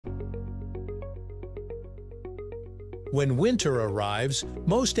When winter arrives,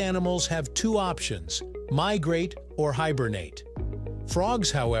 most animals have two options: migrate or hibernate.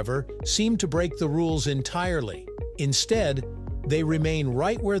 Frogs, however, seem to break the rules entirely. Instead, they remain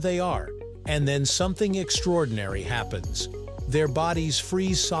right where they are, and then something extraordinary happens. Their bodies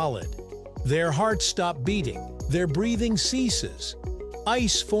freeze solid. Their hearts stop beating. Their breathing ceases.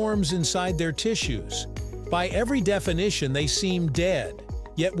 Ice forms inside their tissues. By every definition, they seem dead.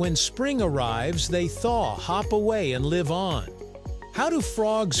 Yet when spring arrives, they thaw, hop away, and live on. How do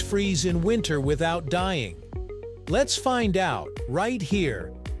frogs freeze in winter without dying? Let's find out right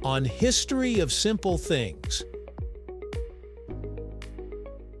here on History of Simple Things.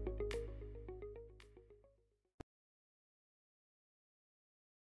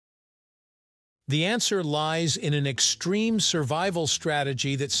 The answer lies in an extreme survival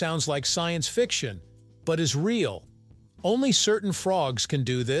strategy that sounds like science fiction, but is real. Only certain frogs can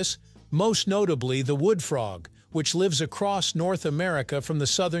do this, most notably the wood frog, which lives across North America from the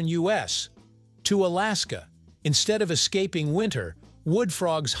southern U.S. to Alaska. Instead of escaping winter, wood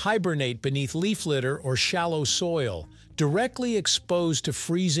frogs hibernate beneath leaf litter or shallow soil, directly exposed to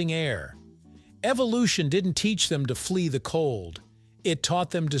freezing air. Evolution didn't teach them to flee the cold. It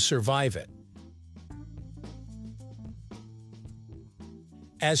taught them to survive it.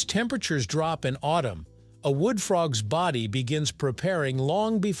 As temperatures drop in autumn, a wood frog's body begins preparing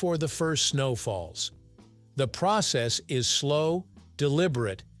long before the first snow falls. The process is slow,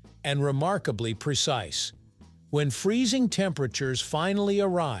 deliberate, and remarkably precise. When freezing temperatures finally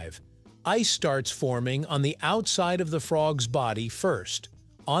arrive, ice starts forming on the outside of the frog's body first,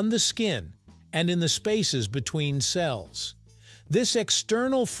 on the skin, and in the spaces between cells. This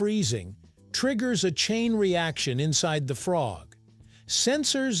external freezing triggers a chain reaction inside the frog.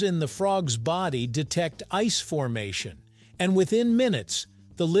 Sensors in the frog's body detect ice formation, and within minutes,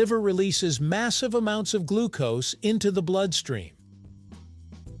 the liver releases massive amounts of glucose into the bloodstream.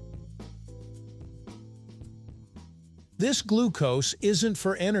 This glucose isn't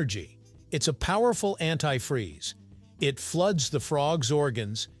for energy. It's a powerful antifreeze. It floods the frog's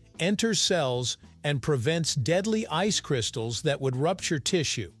organs, enters cells, and prevents deadly ice crystals that would rupture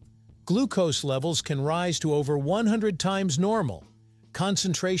tissue. Glucose levels can rise to over 100 times normal,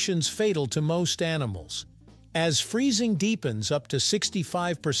 concentrations fatal to most animals. As freezing deepens, up to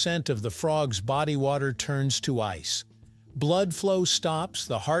 65% of the frog's body water turns to ice. Blood flow stops,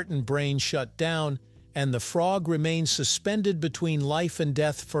 the heart and brain shut down, and the frog remains suspended between life and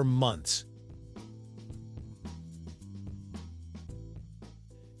death for months.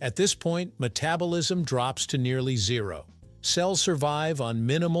 At this point, metabolism drops to nearly zero. Cells survive on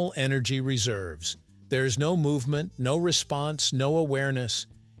minimal energy reserves. There's no movement, no response, no awareness.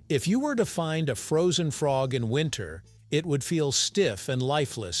 If you were to find a frozen frog in winter, it would feel stiff and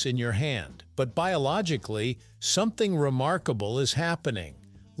lifeless in your hand. But biologically, something remarkable is happening.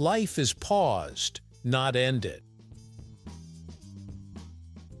 Life is paused, not ended.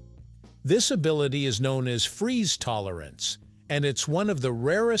 This ability is known as freeze tolerance, and it's one of the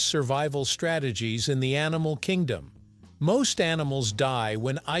rarest survival strategies in the animal kingdom. Most animals die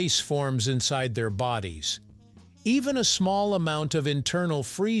when ice forms inside their bodies. Even a small amount of internal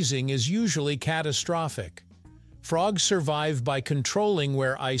freezing is usually catastrophic. Frogs survive by controlling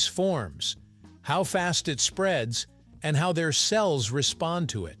where ice forms, how fast it spreads, and how their cells respond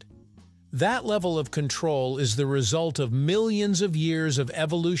to it. That level of control is the result of millions of years of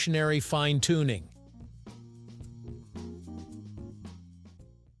evolutionary fine-tuning.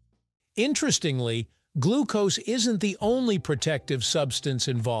 Interestingly, glucose isn't the only protective substance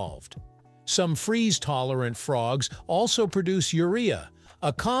involved. Some freeze-tolerant frogs also produce urea,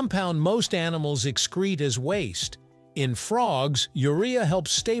 a compound most animals excrete as waste. In frogs, urea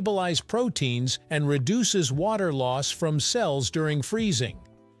helps stabilize proteins and reduces water loss from cells during freezing.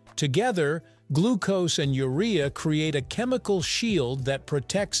 Together, glucose and urea create a chemical shield that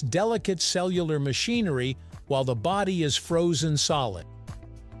protects delicate cellular machinery while the body is frozen solid.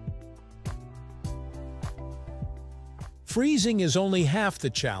 Freezing is only half the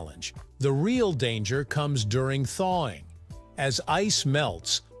challenge. The real danger comes during thawing. As ice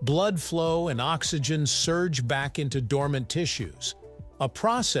melts, blood flow and oxygen surge back into dormant tissues, a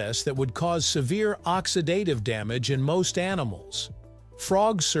process that would cause severe oxidative damage in most animals.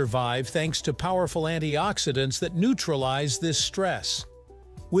 Frogs survive thanks to powerful antioxidants that neutralize this stress.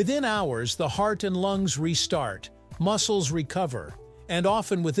 Within hours, the heart and lungs restart, muscles recover, and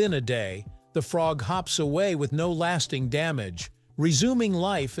often within a day, the frog hops away with no lasting damage, resuming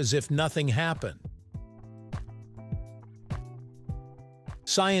life as if nothing happened.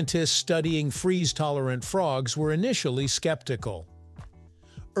 Scientists studying freeze-tolerant frogs were initially skeptical.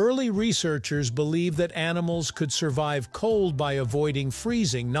 Early researchers believed that animals could survive cold by avoiding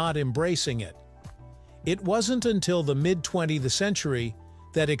freezing, not embracing it. It wasn't until the mid-20th century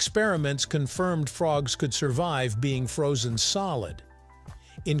that experiments confirmed frogs could survive being frozen solid.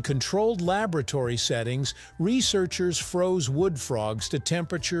 In controlled laboratory settings, researchers froze wood frogs to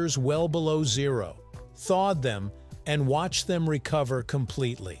temperatures well below zero, thawed them, and watched them recover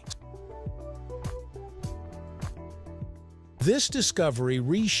completely. This discovery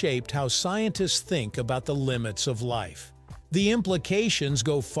reshaped how scientists think about the limits of life. The implications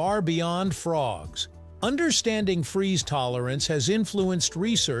go far beyond frogs. Understanding freeze tolerance has influenced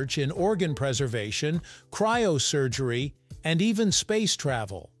research in organ preservation, cryosurgery, and even space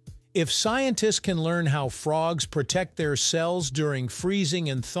travel. If scientists can learn how frogs protect their cells during freezing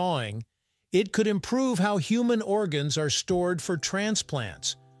and thawing, it could improve how human organs are stored for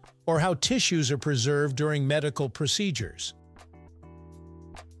transplants, or how tissues are preserved during medical procedures.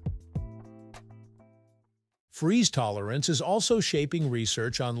 Freeze tolerance is also shaping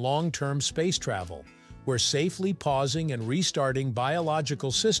research on long-term space travel, where safely pausing and restarting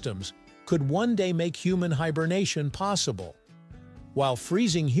biological systems could one day make human hibernation possible. While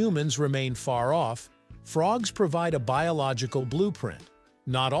freezing humans remain far off, frogs provide a biological blueprint.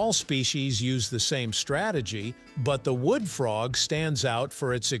 Not all species use the same strategy, but the wood frog stands out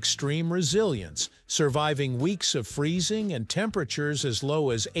for its extreme resilience, surviving weeks of freezing and temperatures as low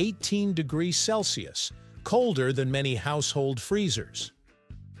as 18 degrees Celsius, colder than many household freezers.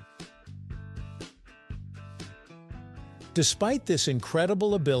 Despite this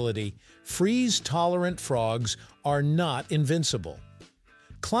incredible ability, freeze-tolerant frogs are not invincible.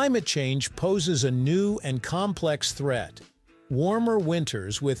 Climate change poses a new and complex threat. Warmer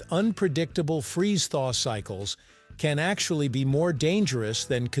winters with unpredictable freeze-thaw cycles can actually be more dangerous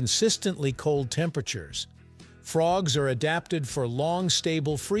than consistently cold temperatures. Frogs are adapted for long,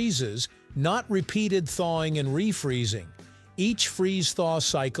 stable freezes, not repeated thawing and refreezing. Each freeze-thaw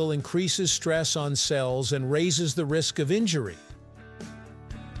cycle increases stress on cells and raises the risk of injury.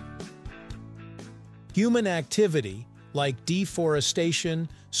 Human activity, like deforestation,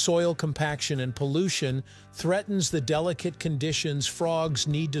 soil compaction, and pollution, threatens the delicate conditions frogs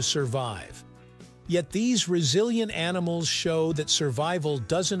need to survive. Yet these resilient animals show that survival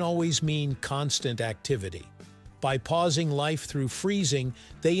doesn't always mean constant activity. By pausing life through freezing,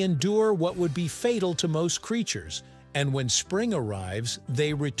 they endure what would be fatal to most creatures, and when spring arrives,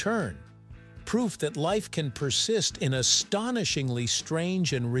 they return. Proof that life can persist in astonishingly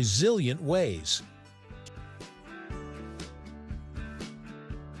strange and resilient ways.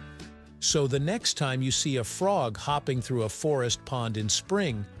 So the next time you see a frog hopping through a forest pond in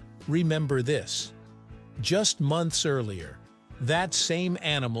spring, remember this. Just months earlier, that same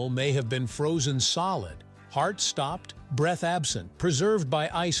animal may have been frozen solid, heart stopped, breath absent, preserved by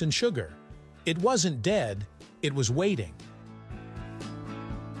ice and sugar. It wasn't dead, it was waiting.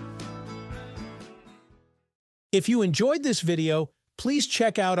 If you enjoyed this video, please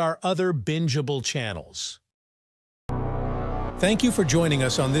check out our other bingeable channels. Thank you for joining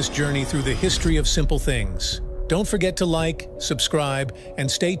us on this journey through the history of simple things. Don't forget to like, subscribe, and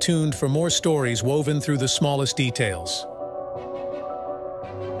stay tuned for more stories woven through the smallest details.